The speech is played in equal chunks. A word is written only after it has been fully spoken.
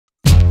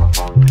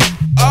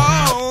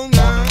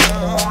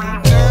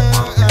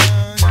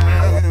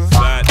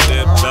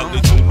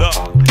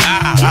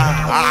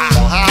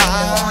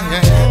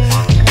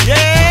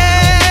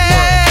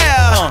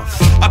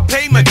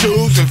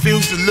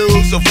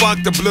fuck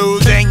the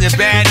blues, ain't your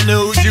bad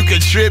news. You can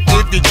trip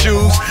if you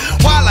choose.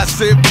 While I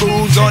sip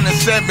booze on a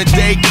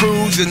 7-day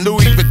cruise in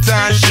Louis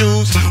Vuitton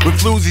shoes with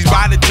floozies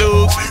by the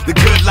tubes. The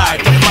good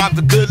life, about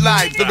the good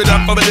life. Live it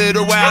up for a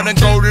little while, then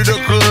go to the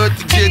hood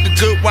to get the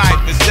good wife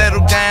and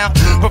settle down.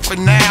 But for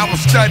now, I'm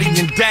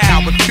studying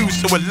down.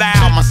 Refuse to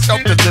allow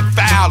myself to live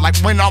foul like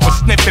when I was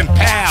sniffing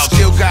pals.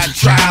 Still got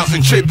trials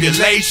and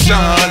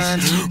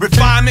tribulations.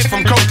 Refinement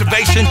from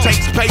cultivation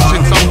takes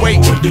patience. I'm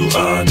waiting. What do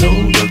I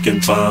know?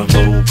 Looking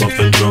 5-0, buff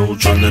and roll,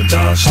 trying to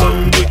die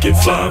slow, wicked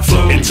fly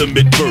flow.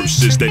 Intimate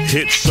verses that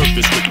hit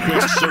surface with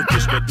quick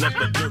surface, but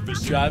never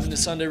nervous. Driving to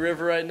Sunday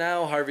River right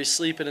now. Harvey's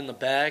sleeping in the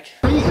back.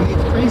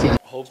 Crazy.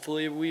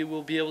 Hopefully we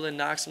will be able to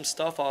knock some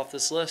stuff off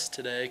this list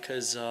today,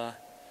 because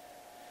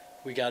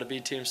we got to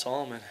beat Team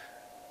Solomon.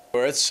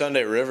 We're at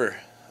Sunday River.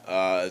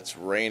 It's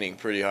raining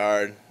pretty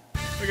hard.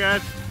 Hey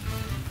guys.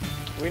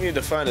 We need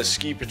to find a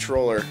ski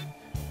patroller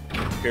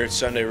here at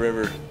Sunday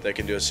River that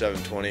can do a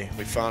 720.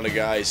 We found a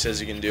guy, he says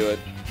he can do it.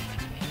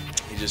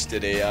 He just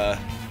did a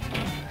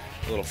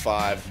little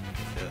 5.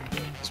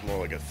 It's more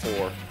like a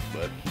 4,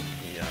 but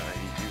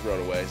he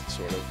rode away,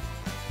 sort of.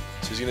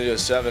 So he's gonna do a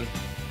 7.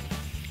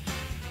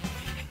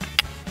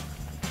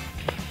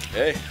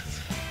 Hey,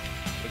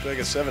 looked like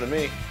a 7 to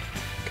me.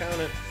 Count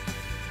it.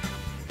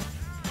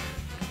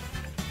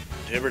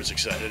 Hibbert's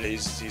excited.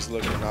 He's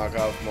looking to knock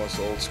off most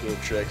old school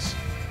tricks.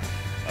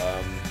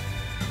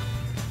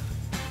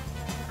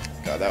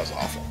 God, that was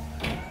awful.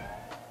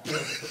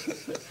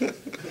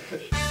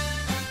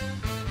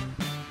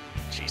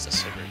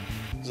 Jesus, Hibbert.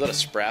 Is that a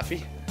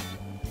Spraffy?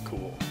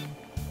 Cool.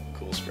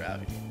 Cool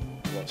Spraffy.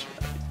 Love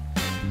Spraffy.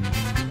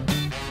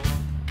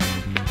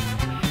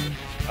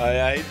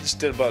 I just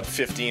did about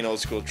 15 old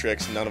school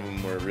tricks. None of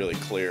them were really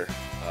clear.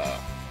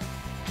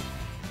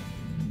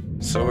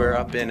 So we're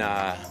up in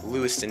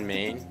Lewiston,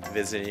 Maine,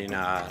 visiting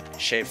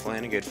Shay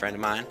Flynn, a good friend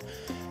of mine.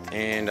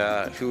 And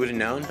who would have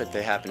known, but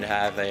they happen to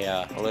have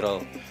a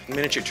little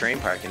miniature train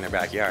park in their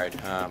backyard.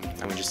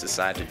 And we just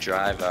decided to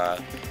drive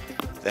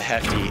the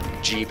hefty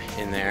Jeep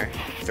in there,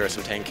 throw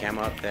some tank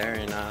camo up there,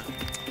 and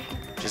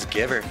just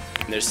give her.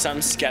 There's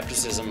some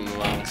skepticism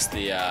amongst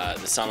the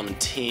Solomon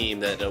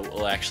team that it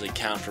will actually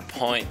count for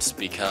points,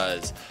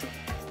 because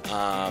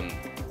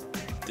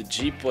the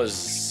Jeep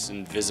was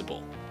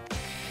invisible.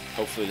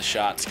 Hopefully the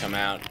shots come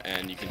out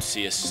and you can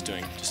see us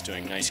just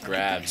doing nice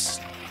grabs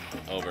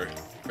over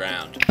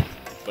ground.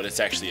 But it's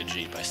actually a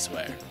Jeep, I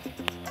swear.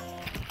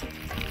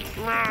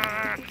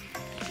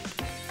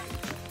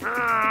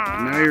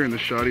 Now you're in the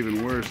shot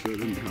even worse, so it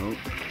didn't help.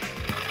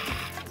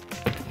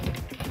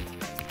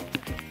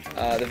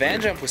 The van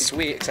jump was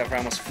sweet, except for I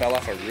almost fell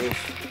off a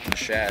roof in the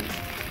shed.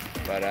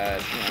 But you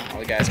know, all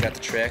the guys got the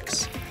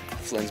tricks.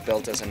 Flynn's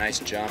built us a nice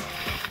jump.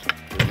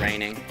 It was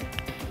raining.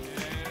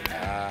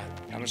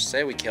 I'm gonna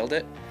say we killed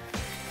it.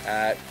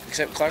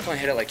 Except Clark only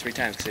hit it like 3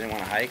 times because he didn't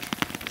want to hike.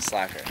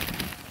 Slacker.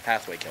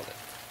 Hathaway killed it.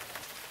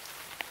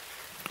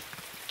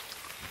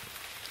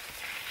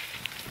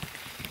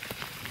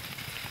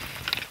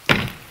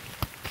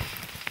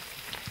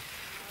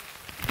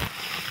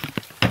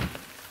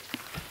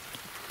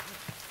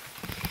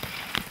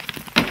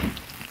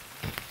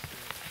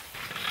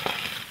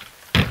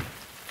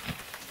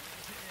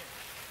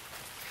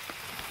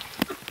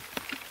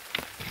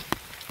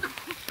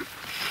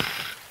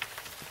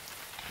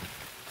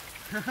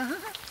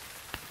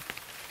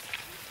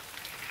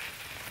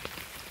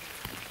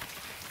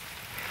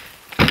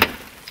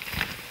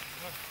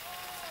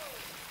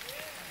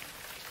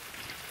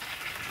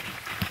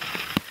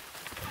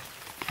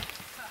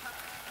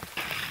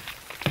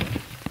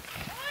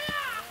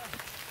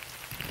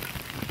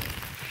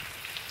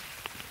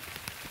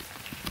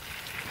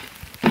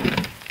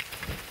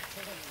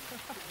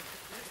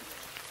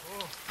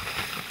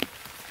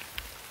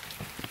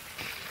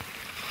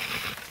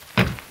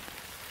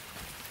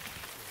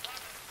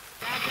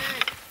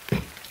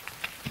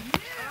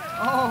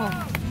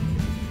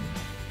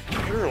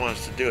 Hibbert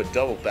wants to do a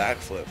double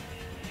backflip.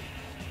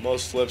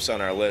 Most flips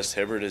on our list,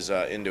 Hibbert is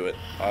into it,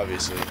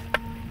 obviously.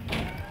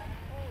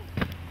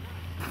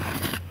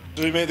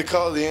 So we made the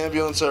call to the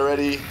ambulance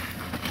already.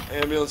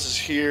 Ambulance is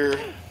here.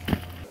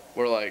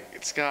 We're like,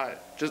 it's got,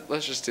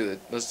 let's just do it.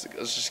 Let's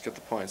just get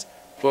the points.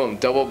 Boom,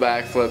 double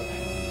backflip.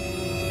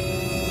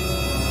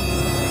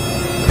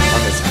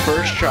 On his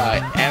first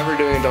try ever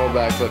doing a double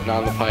backflip,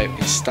 not on the pipe,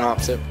 he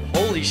stomps it.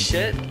 Holy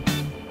shit!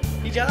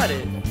 He got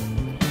it!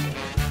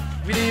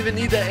 We didn't even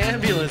need the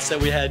ambulance that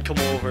we had come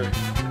over.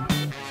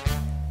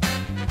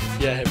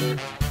 Yeah, Hibbert.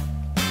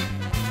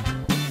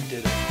 You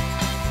did it.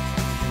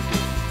 You did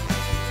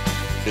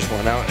it. Just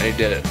went out and he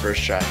did it,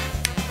 first try.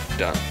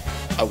 Done.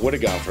 I would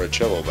have gone for a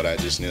triple, but I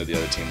just knew the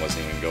other team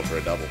wasn't even going to go for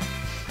a double.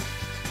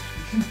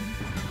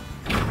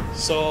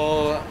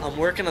 So I'm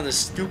working on this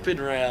stupid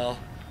rail,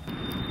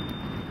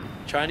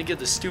 trying to get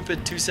the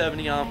stupid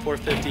 270 on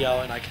 450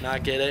 out, and I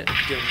cannot get it.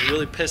 I'm getting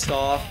really pissed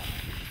off.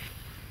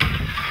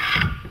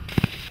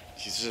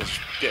 He's just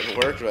getting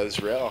worked by this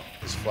rail,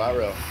 this flat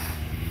rail.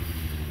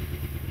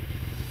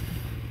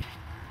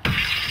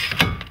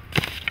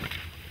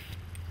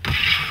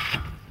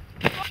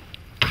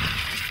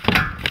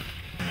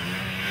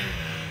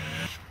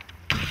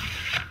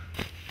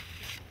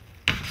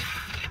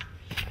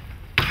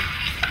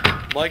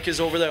 Mike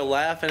is over there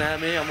laughing at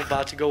me. I'm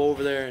about to go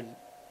over there and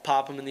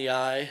pop him in the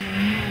eye.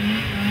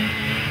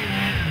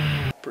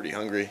 Pretty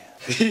hungry.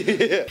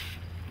 Yeah.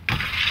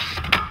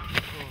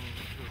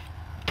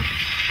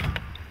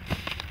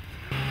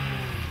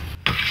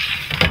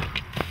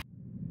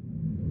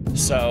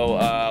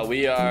 So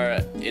we are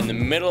in the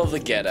middle of the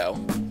ghetto,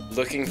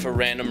 looking for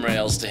random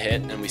rails to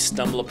hit, and we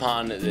stumble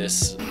upon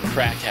this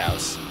crack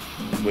house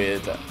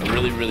with a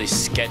really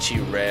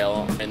sketchy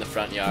rail in the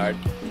front yard.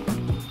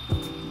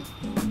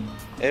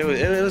 It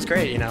was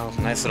great, you know,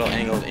 nice little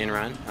angled in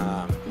run.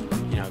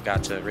 You know,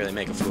 got to really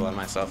make a fool out of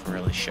myself and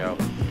really show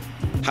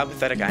how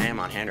pathetic I am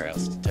on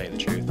handrails, to tell you the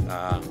truth.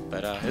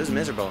 But it was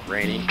miserable,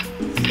 raining.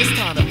 It's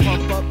time to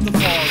pump up the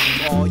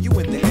volume. All you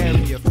in the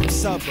area, from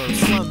suburbs,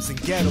 slums,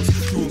 and ghettos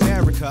through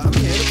America. I'm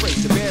here to break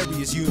the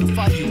barriers,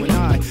 unify you and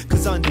I.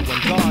 Cause under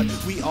one God,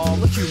 we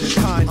all are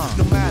humankind.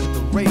 No matter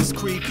the race,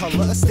 creed,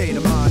 color, or state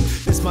of mind.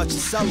 There's much to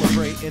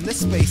celebrate in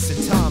this space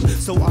and time.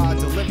 So I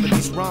deliver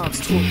these rhymes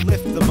to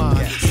uplift the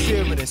mind,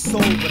 spirit and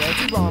soul. But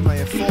every rhyme I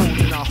unfold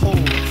and I hold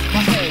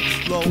my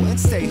head low and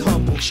stay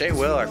humble. Shay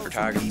Will, our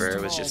photographer,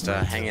 was just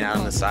hanging out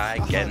on the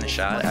side, getting the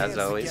shot as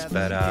always.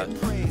 But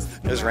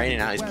it was raining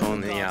out. He's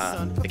pulling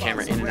the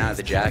camera in and out of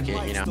the jacket.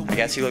 You know, I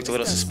guess he looked a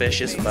little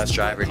suspicious. The bus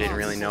driver didn't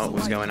really know what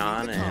was going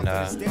on, and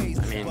I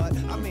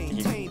mean,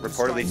 he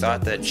reportedly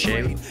thought that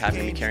Shay happened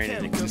to be carrying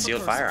a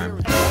concealed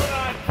firearm.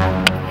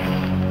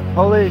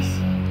 Police.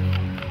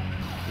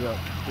 Yeah,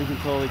 we can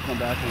totally come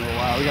back in a little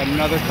while. We got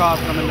another cop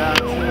coming down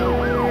too.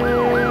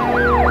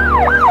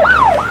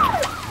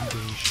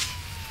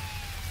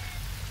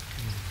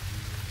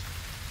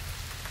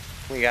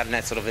 We got a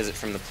nice little visit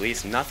from the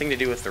police. Nothing to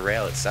do with the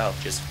rail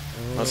itself, just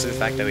mostly the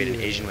fact that we had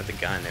an Asian with a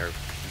gun they were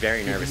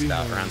very nervous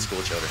about around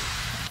school children.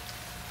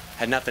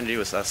 Had nothing to do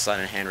with us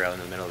sliding a handrail in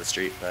the middle of the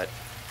street, but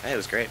hey, it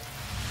was great.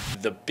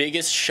 The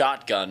biggest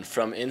shotgun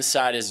from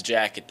inside his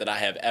jacket that I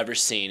have ever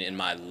seen in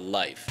my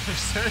life. They're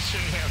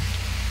searching him.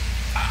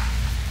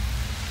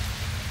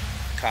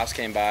 Cops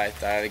came by,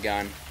 thought I had a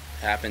gun.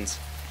 Happens.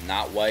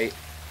 Not white.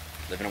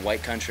 Live in a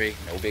white country.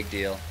 No big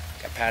deal.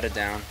 Got patted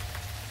down.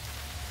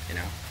 You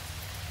know.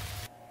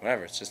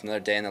 Whatever. It's just another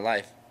day in the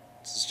life.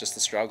 This is just the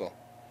struggle.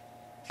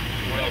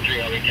 Well, 3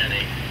 LB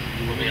 10-8.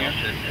 Moving off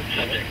to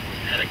subject.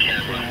 Had a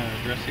camera.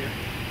 Address here?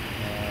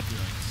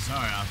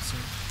 Sorry, officer.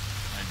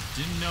 I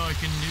didn't know I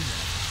couldn't do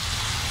that.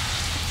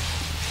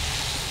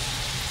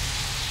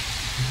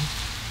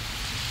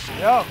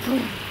 Yo,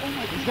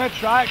 he's gonna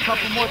try it a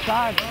couple more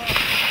times.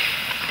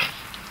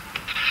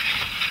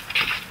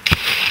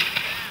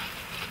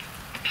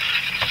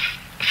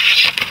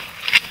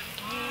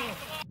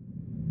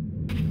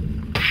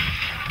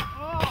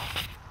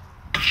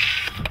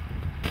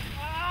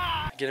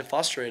 Getting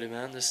frustrated,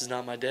 man. This is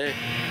not my day.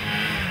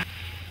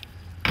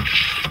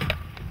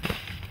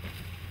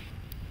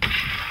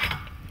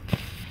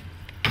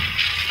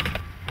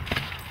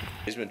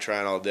 He's been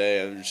trying all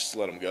day. I just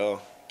let him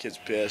go. Kid's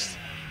pissed.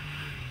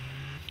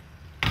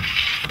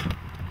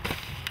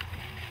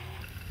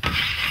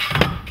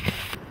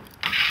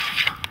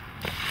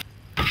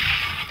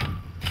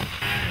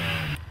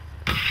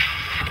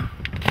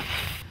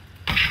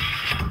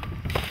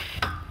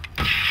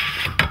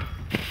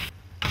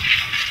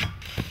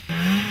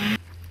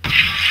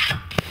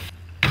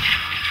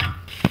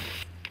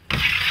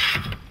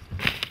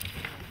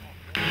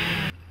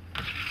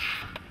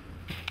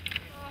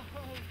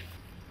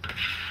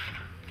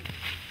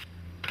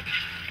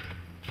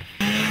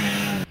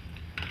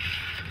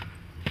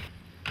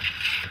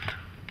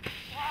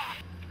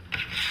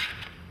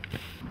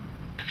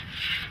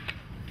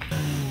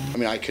 I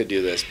mean, I could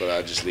do this, but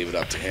I'd just leave it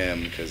up to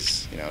him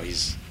because, you know,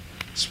 he's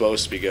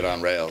supposed to be good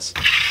on rails.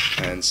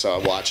 And so I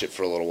watch it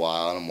for a little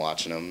while, and I'm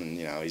watching him, and,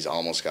 you know, he's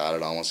almost got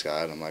it.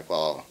 I'm like,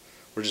 well,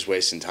 we're just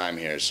wasting time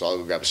here, so I'll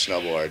go grab a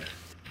snowboard.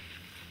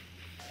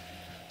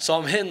 So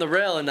I'm hitting the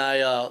rail, and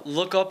I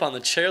look up on the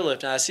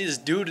chairlift, and I see this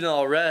dude in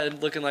all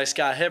red looking like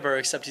Scott Hibber,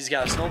 except he's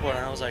got a snowboard,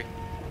 and I was like,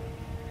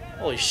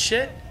 holy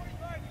shit,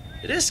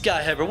 it is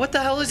Scott Hibber. What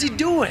the hell is he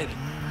doing?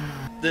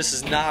 This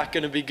is not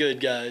going to be good,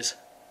 guys.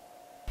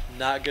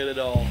 Not good at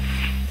all.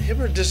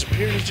 Hibbert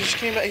disappeared. He just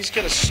came back. He's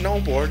got a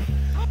snowboard.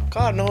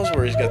 God knows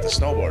where he's got the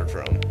snowboard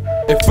from.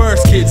 At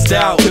first kids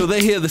doubt till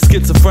they hear the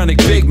schizophrenic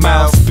big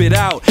mouth spit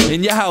out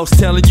in your house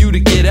telling you to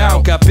get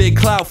out. Got big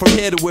clout from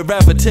here to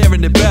wherever,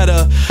 tearing it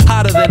better.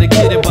 Hotter than a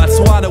kid in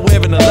Botswana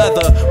wearing a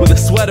leather with a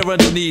sweater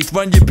underneath.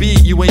 Run your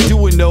beat, you ain't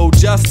doing no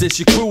justice.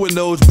 You're crewing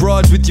those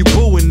broads with you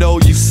booing, no,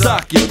 you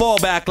suck. Your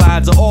fallback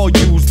lines are all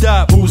used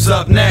up. Who's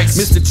up next?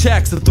 Mr.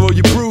 Checks to throw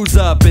your bruise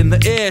up in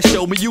the air.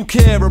 Show me you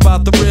care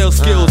about the real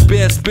skills.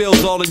 Bare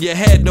spills all in your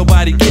head,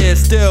 nobody cares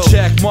still.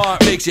 Check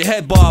mark makes your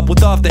head bob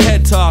with off the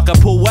head talk. I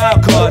pull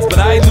wild cards, but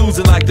I ain't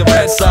losing like the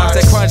Red Sox.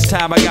 At crunch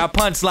time, I got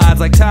punchlines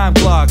like time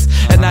clocks.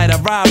 At night, I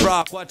rhyme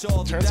rock. Watch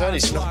all the Turns out he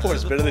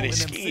snowboards better than he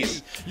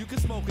skis. You can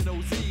smoke an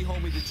OZ,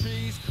 homie. The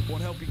trees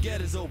won't help you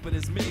get as open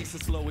as me, so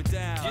slow it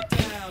down. Get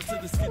down to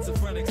the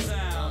schizophrenic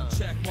sound.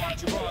 Check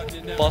mark your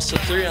heart.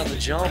 Busted 3 on the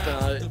jump,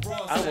 and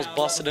I almost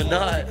busted a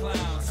nut.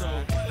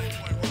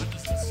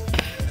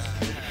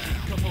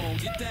 Come on,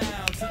 get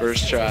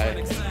First try.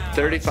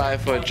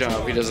 35-foot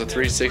jump. He does a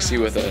 360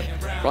 with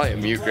probably a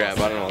mute grab.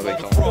 I don't know what they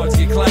call it.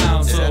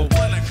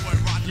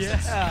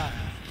 Yeah.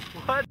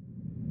 What?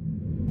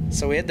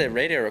 So we had the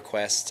radio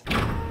request.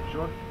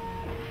 Sure.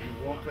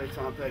 We won't play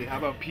Tom Petty. How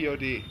about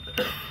POD?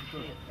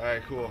 All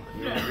right, cool.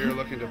 We were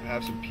looking to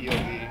have some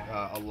POD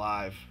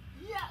alive.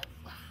 Yes.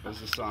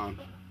 What's the song?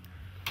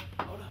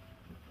 All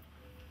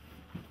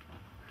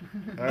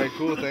right,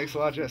 cool. Thanks a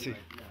lot, Jesse.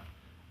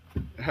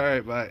 All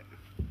right, bye.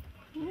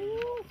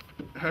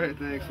 All right,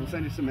 thanks. We'll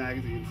send you some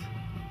magazines.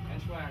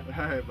 All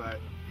right, bye.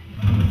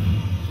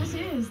 This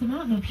is the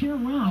Mountain of Pure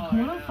Rock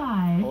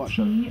 105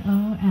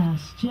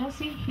 TOS.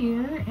 Jesse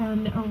here,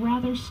 and a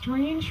rather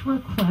strange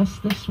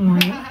request this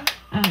morning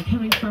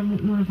coming from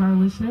one of our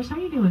listeners. How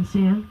you doing,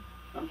 Sam?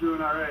 I'm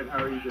doing all right.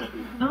 How are you,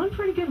 Jesse? I'm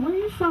pretty good. Where are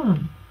you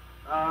from?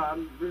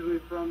 I'm originally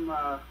from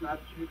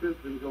Massachusetts.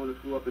 Been going to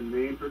school up in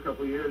Maine for a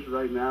couple of years.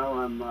 Right now,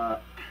 I'm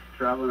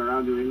traveling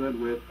around New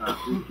England with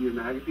Three Tier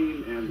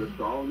Magazine and the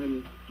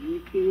Solomon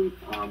Ski Team.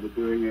 We're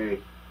doing a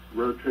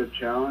road trip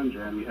challenge,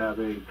 and we have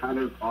a kind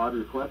of odd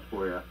request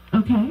for you.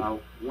 Okay.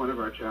 One of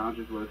our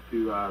challenges was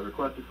to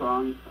request a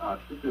song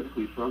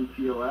specifically from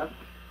TOS,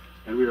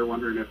 and we were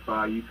wondering if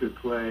you could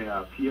play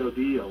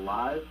POD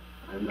alive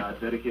and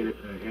dedicate it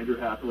to Andrew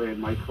Hathaway and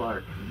Mike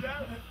Clark.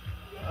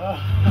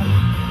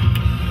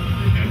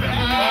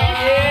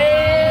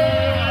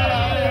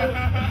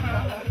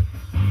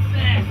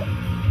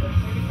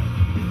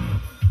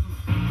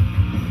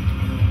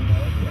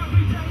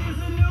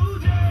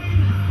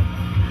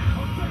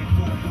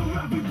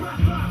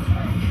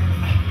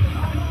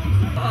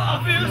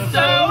 I feel so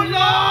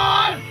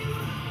alive!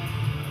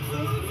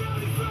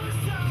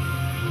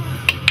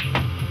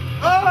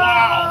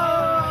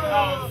 Wow!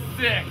 That was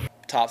sick!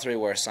 Top 3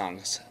 worst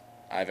songs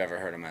I've ever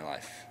heard in my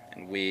life,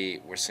 and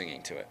we were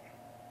singing to it.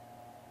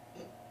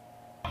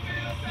 I'm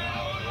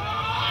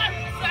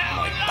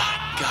like,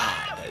 my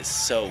God, that is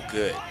so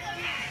good.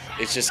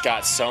 It's just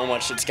got so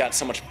much. It's got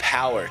so much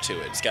power to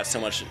it. It's got so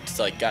much. It's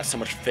like got so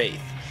much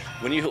faith.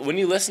 When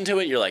you listen to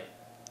it, you're like,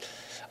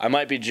 I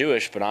might be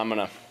Jewish, but I'm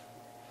gonna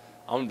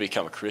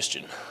become a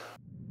Christian.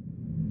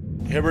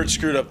 Hibbert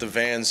screwed up the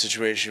van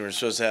situation. We're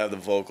supposed to have the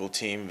vocal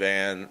team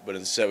van, but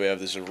instead we have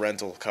this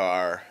rental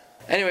car.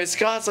 Anyway,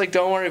 Scott's like,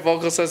 don't worry,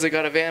 vocal says they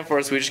got a van for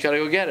us. We just gotta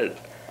go get it.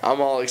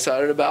 I'm all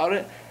excited about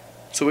it,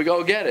 so we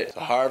go get it. So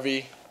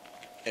Harvey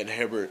and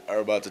Hibbert are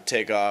about to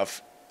take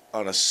off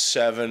on a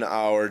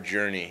 7-hour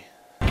journey.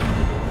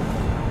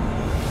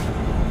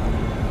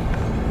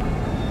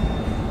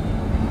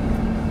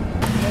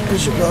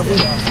 Here's your coffee.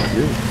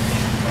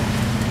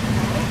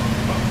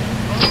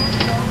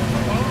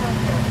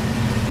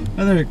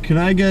 Hi there, can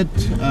I get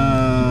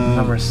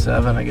number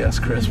 7, I guess,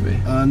 crispy.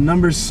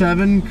 Number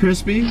 7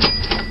 crispy.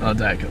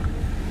 Diet Coke.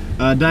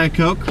 Diet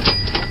Coke.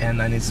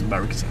 And I need some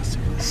barbecue sauce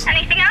too, please.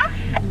 Anything else?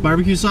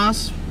 Barbecue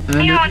sauce.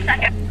 Hang on 1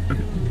 second.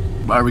 Okay.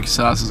 Barbecue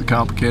sauce is a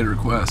complicated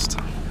request.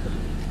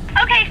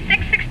 Okay,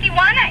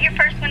 661 at your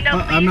first window,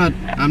 please.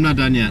 I'm not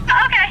done yet.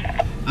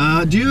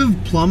 Okay. Do you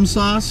have plum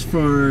sauce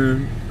for?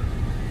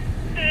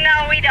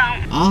 No, we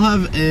don't. I'll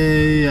have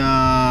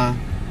a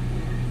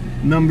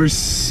number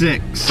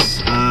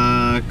 6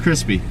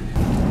 crispy.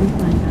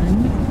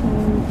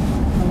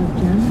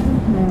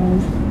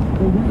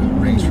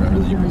 Rings for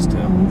everything was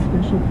too.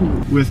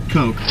 With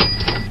Coke.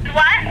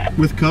 What?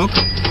 With Coke.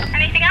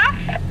 Anything else?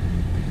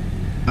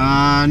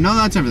 No,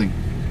 that's everything.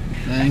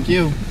 Thank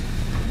you.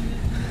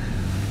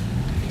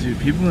 Dude,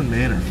 people in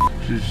Maine are.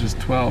 She's just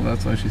 12.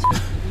 That's why she's.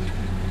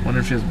 Wonder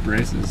if she has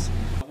braces.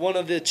 One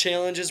of the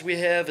challenges we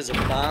have is a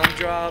bomb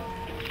drop.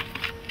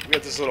 We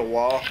got this little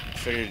wall.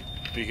 Figured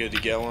it'd be good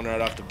to get one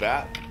right off the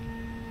bat.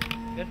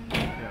 Good.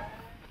 Yeah.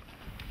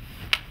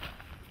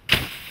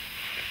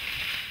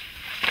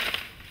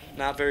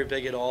 Not very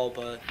big at all,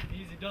 but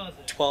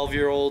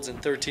 12-year-olds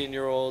and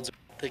 13-year-olds,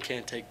 they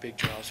can't take big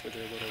drops with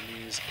their little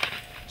knees.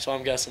 So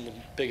I'm guessing the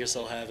biggest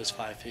they'll have is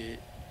 5 feet.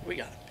 We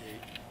got it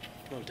beat,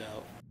 no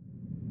doubt.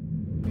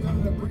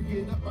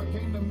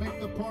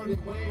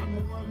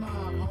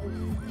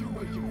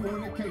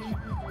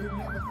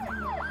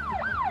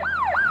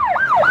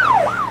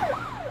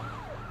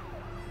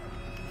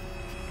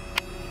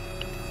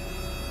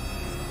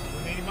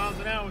 Miles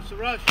an hour, what's the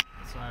rush?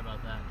 Sorry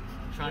about that.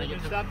 Trying to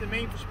get stopped in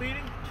Maine for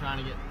speeding? Trying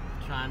to get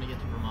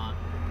to Vermont.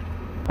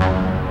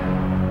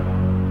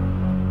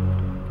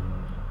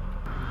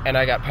 And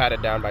I got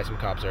patted down by some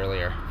cops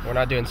earlier. We're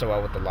not doing so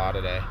well with the law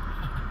today.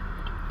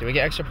 Do we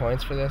get extra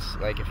points for this?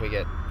 Like if we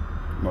get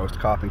most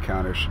cop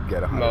encounters should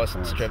get 100 most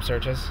points. strip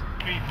searches?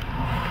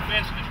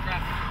 Advancing this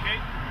traffic, okay?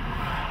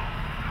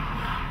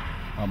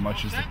 How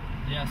much is it?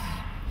 Yes.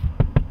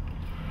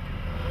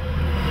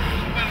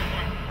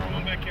 Come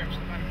on back here,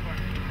 step out of the car.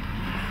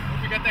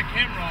 Hope you got that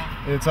camera on.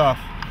 It's off.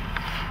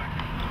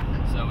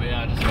 So we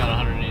just got a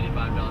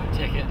 $185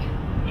 ticket.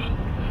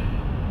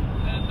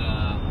 And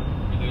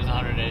we lose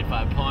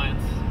 185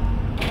 points.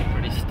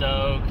 Pretty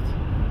stoked.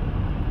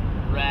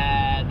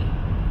 Rad.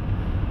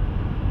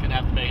 Gonna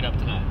have to make it up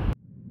tonight.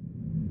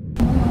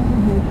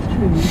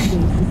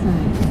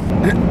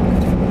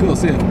 Cool,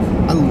 see it.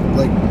 I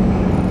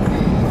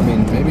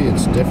mean, maybe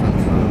it's different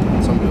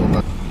for some people,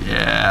 but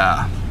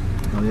Yeah.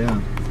 oh yeah.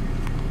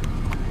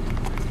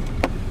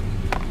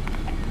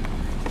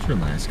 Sure,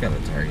 man. It's got a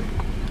target.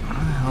 What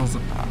the hell's a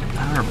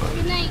power button?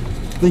 Good night.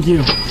 Thank you.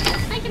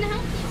 I can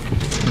help you.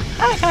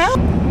 I can help.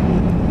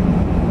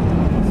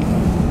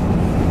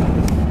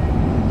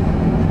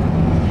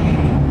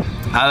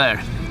 Hi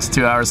there. It's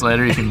 2 hours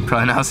later. You can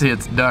probably now see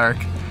it's dark.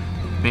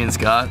 Me and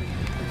Scott.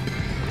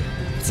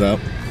 What's up?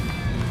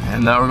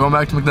 And we're going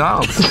back to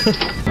McDonald's. It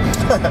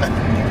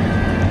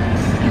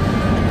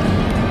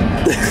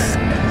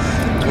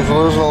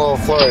was a little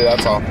flurry,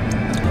 that's all.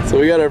 So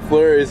we got our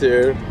flurries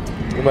here.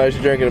 I'm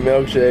actually drinking a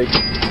milkshake.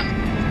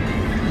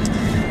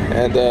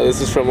 And this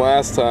is from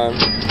last time.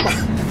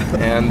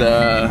 And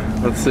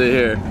let's see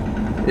here.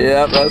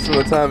 Yep, that's from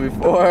the time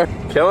before.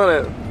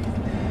 Killing it.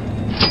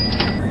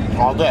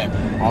 All day.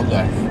 All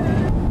day.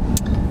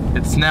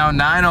 It's now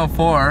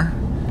 9:04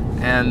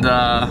 and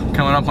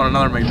coming up on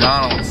another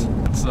McDonald's.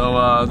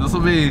 So this will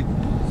be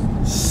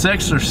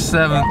 6th or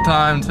 7th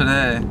time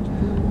today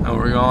that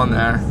we're going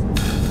there.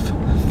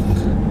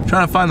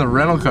 Trying to find the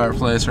rental car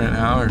place right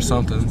now or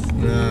something.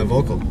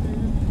 Vocal.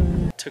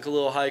 Took a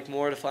little hike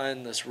more to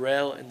find this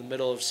rail in the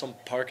middle of some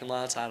parking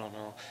lots. I don't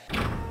know.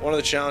 One of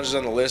the challenges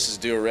on the list is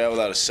do a rail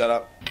without a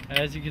setup.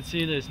 As you can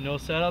see, there's no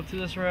setup to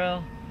this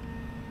rail,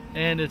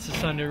 and it's a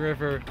Sunday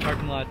River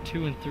parking lot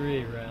 2 and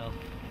 3 rail.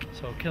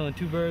 So killing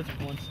 2 birds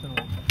with 1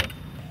 stone.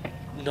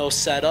 No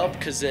setup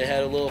because they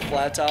had a little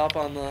flat top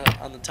on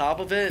the top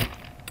of it.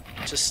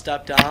 Just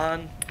stepped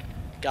on,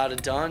 got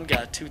it done,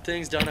 got 2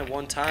 things done at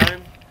one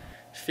time.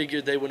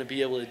 Figured they wouldn't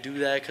be able to do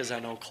that because I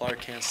know Clark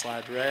can't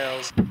slide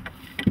rails.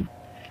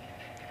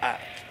 I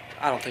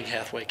don't think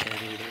Hathaway can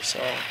either, so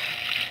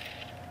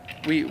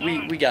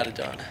we got it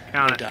done.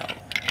 No doubt.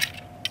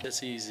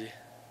 It's easy.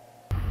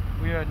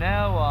 We are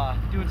now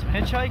doing some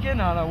hitchhiking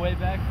on our way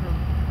back from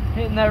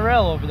hitting that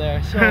rail over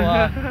there. So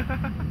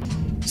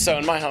So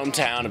in my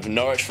hometown of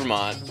Norwich,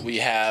 Vermont, we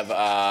have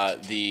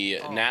the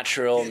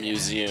Natural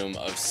Museum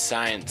of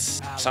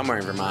Science. Somewhere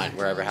in Vermont,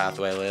 wherever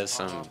Hathaway lives,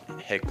 some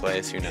hick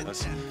place, who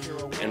knows.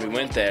 And we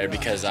went there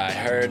because I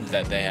heard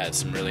that they had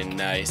some really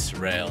nice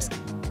rails.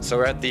 So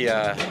we're at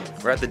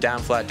the down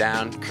flat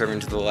down, curving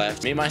to the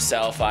left. Me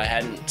myself, I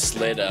hadn't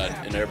slid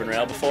an urban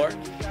rail before,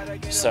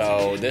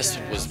 so this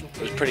was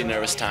a pretty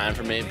nervous time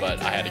for me, but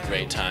I had a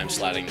great time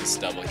sliding this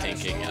double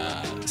kinking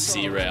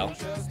C rail.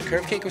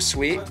 Curve kink was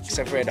sweet,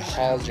 except for we had to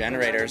haul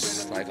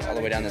generators like all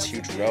the way down this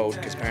huge road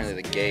because apparently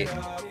the gate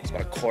was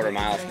about a quarter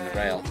mile from the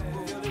rail.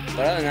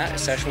 But other than that, the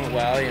session went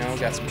well. You know,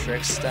 got some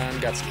tricks done,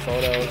 got some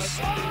photos.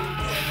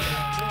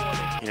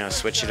 You know,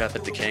 switch it up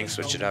at the kink,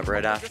 switch it up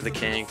right after the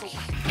kink.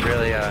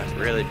 Really,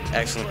 really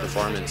excellent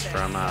performance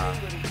from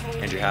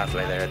Andrew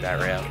Hathaway there at that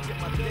rail.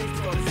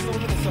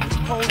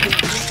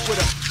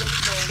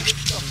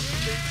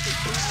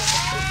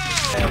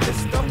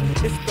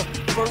 It's the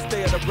first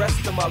day of the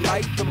rest of my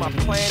life, and my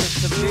plan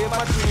is to live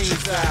my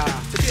dreams out.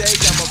 Today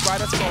I'ma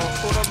write a song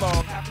for the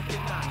long.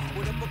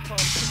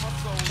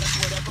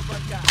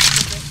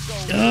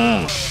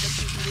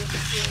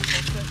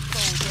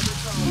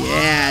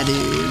 Yeah,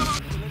 dude.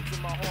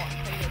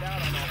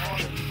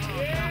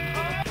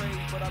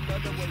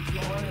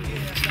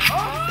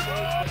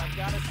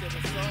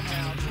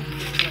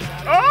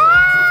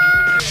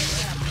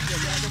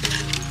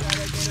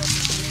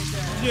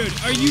 Dude,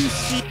 are you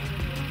serious?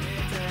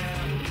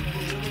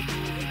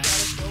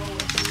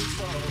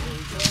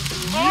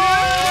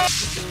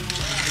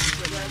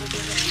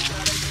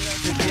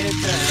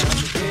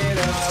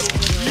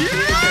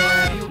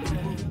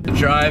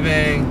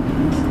 Driving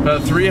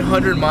about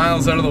 300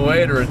 miles out of the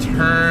way to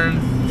return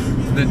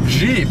the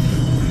Jeep.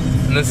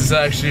 And this is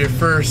actually your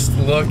first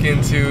look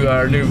into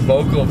our new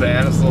Vocal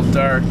van. It's a little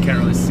dark, can't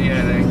really see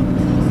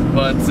anything.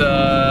 But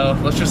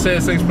let's just say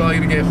this thing's probably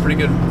gonna get pretty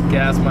good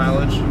gas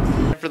mileage.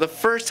 For the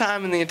first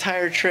time in the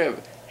entire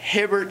trip,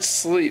 Hibbert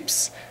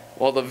sleeps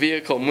while the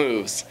vehicle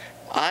moves.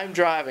 I'm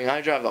driving,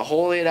 I drive the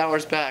whole 8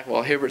 hours back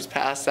while Hibbert's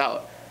passed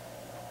out.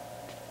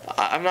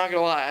 I'm not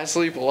gonna lie, I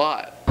sleep a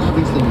lot.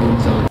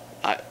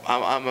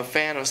 I'm a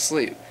fan of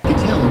sleep.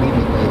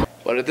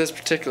 But at this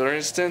particular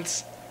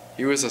instance,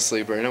 he was a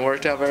sleeper and it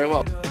worked out very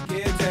well.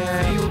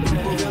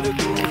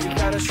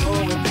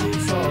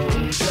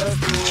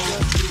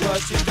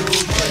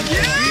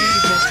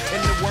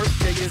 And the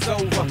workday is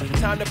over.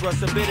 Time to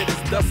brush a bit of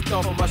this dust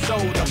off of my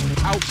shoulder.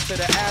 Out to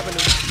the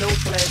avenue, no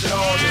plans at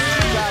all. Just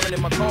driving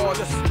in my car,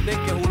 just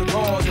thinking who the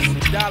cause is.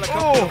 Dial a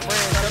couple of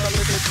friends, tell them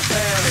it's the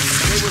family.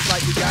 They was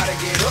like, you gotta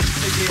get up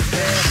to get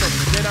down. So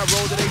then I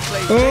rolled to their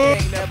place,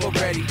 they ain't never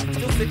ready.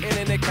 Still sitting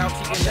in the couch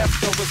eating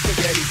leftover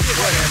spaghetti.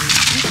 Whatever,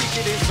 we kick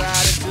it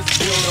inside and just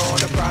build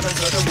on the products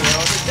of the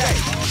world today.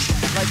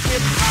 Like hip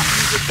hop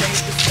music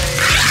ain't the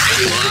same.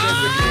 They use it as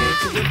a game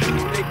to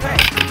improve they pay.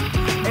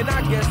 And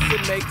I guess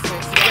it makes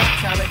sense, you got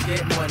talent,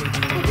 get money.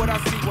 But what I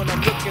see when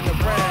I'm looking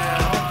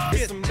around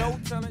is some no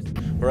talent.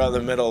 We're out in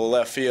the middle of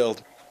left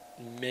field.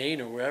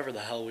 Maine or wherever the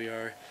hell we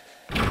are.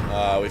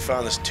 We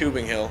found this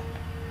tubing hill.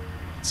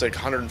 It's like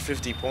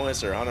 150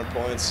 points or 100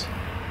 points.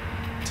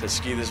 to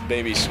ski this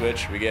baby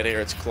switch. We get here,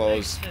 it's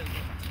closed.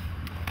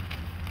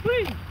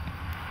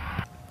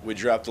 We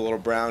dropped the little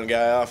brown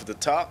guy off at the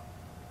top.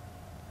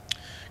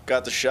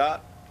 Got the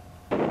shot.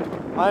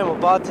 I am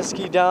about to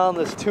ski down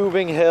this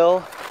tubing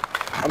hill.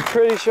 I'm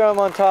pretty sure I'm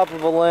on top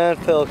of a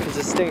landfill because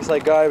it stinks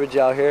like garbage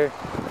out here.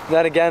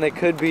 Then again, it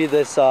could be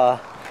this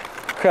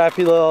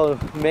crappy little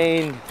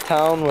Maine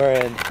town we're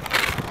in.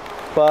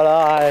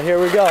 But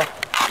here we go.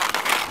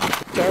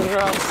 Turn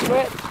around,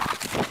 switch.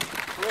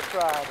 Switch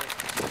riding.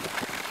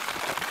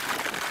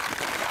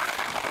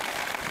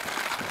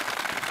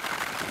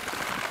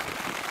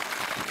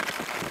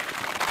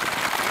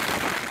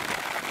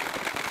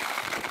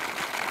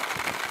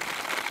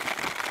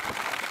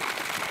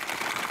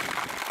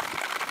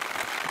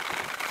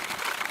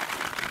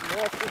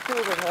 That's the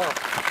tubing hill.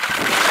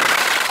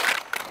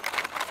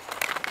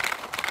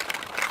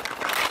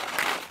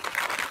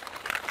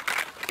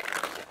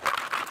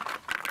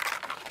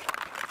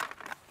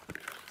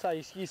 That's how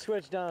you ski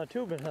switch down a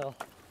tubing hill.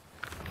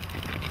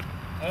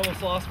 I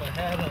almost lost my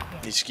head up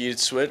there. He skied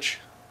switch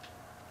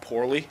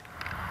poorly.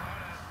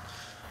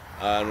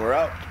 And we're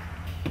out.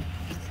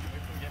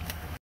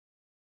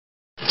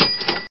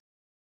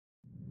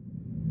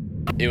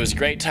 It was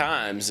great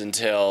times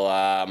until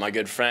my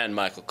good friend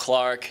Michael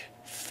Clark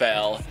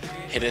fell,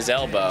 hit his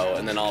elbow,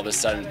 and then all of a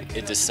sudden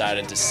it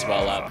decided to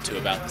swell up to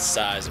about the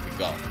size of a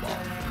golf ball.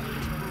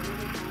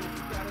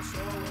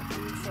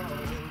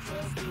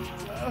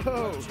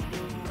 Oh.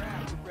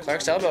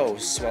 Clark's elbow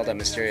swelled up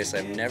mysteriously.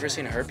 I've never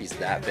seen herpes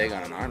that big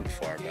on an arm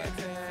before, but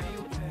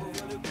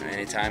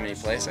anytime, any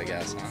place, I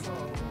guess, huh?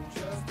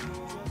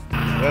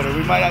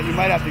 You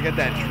might have to get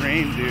that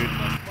drained, dude.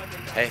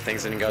 Hey,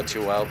 things didn't go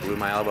too well. Blew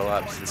my elbow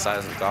up to the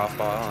size of a golf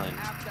ball, and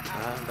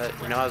but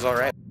you know, I was all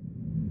right.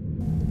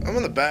 I'm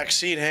in the back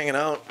seat hanging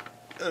out,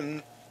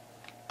 and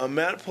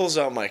Matt pulls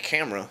out my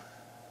camera,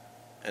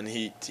 and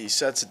he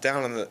sets it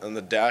down on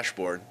the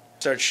dashboard.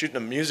 Starts shooting a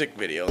music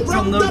video.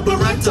 From the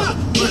Beretta,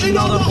 putting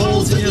all the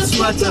holes in your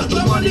sweater.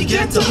 The money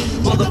getter,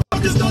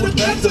 motherfuckers know it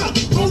better.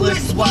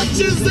 Rolex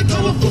watches, the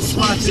colorful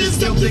swatches.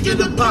 They'll dig in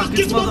the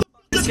pockets,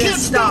 motherfuckers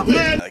can't stop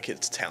it. That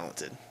kid's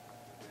talented.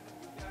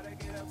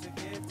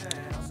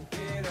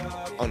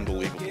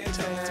 Unbelievably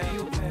talented.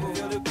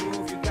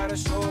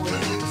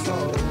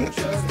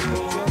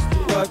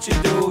 What you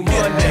do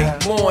Monday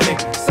morning,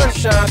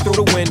 sunshine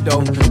through the window,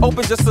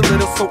 open just a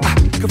little so I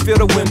can feel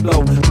the wind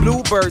blow.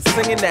 Bluebirds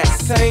singing that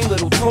same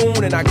little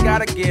tune, and I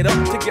gotta get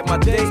up to get my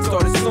day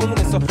started soon.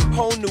 It's a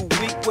whole new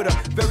week with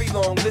a very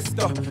long list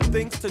of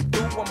things to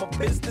do. I'm a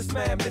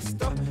businessman,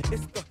 mister.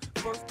 It's the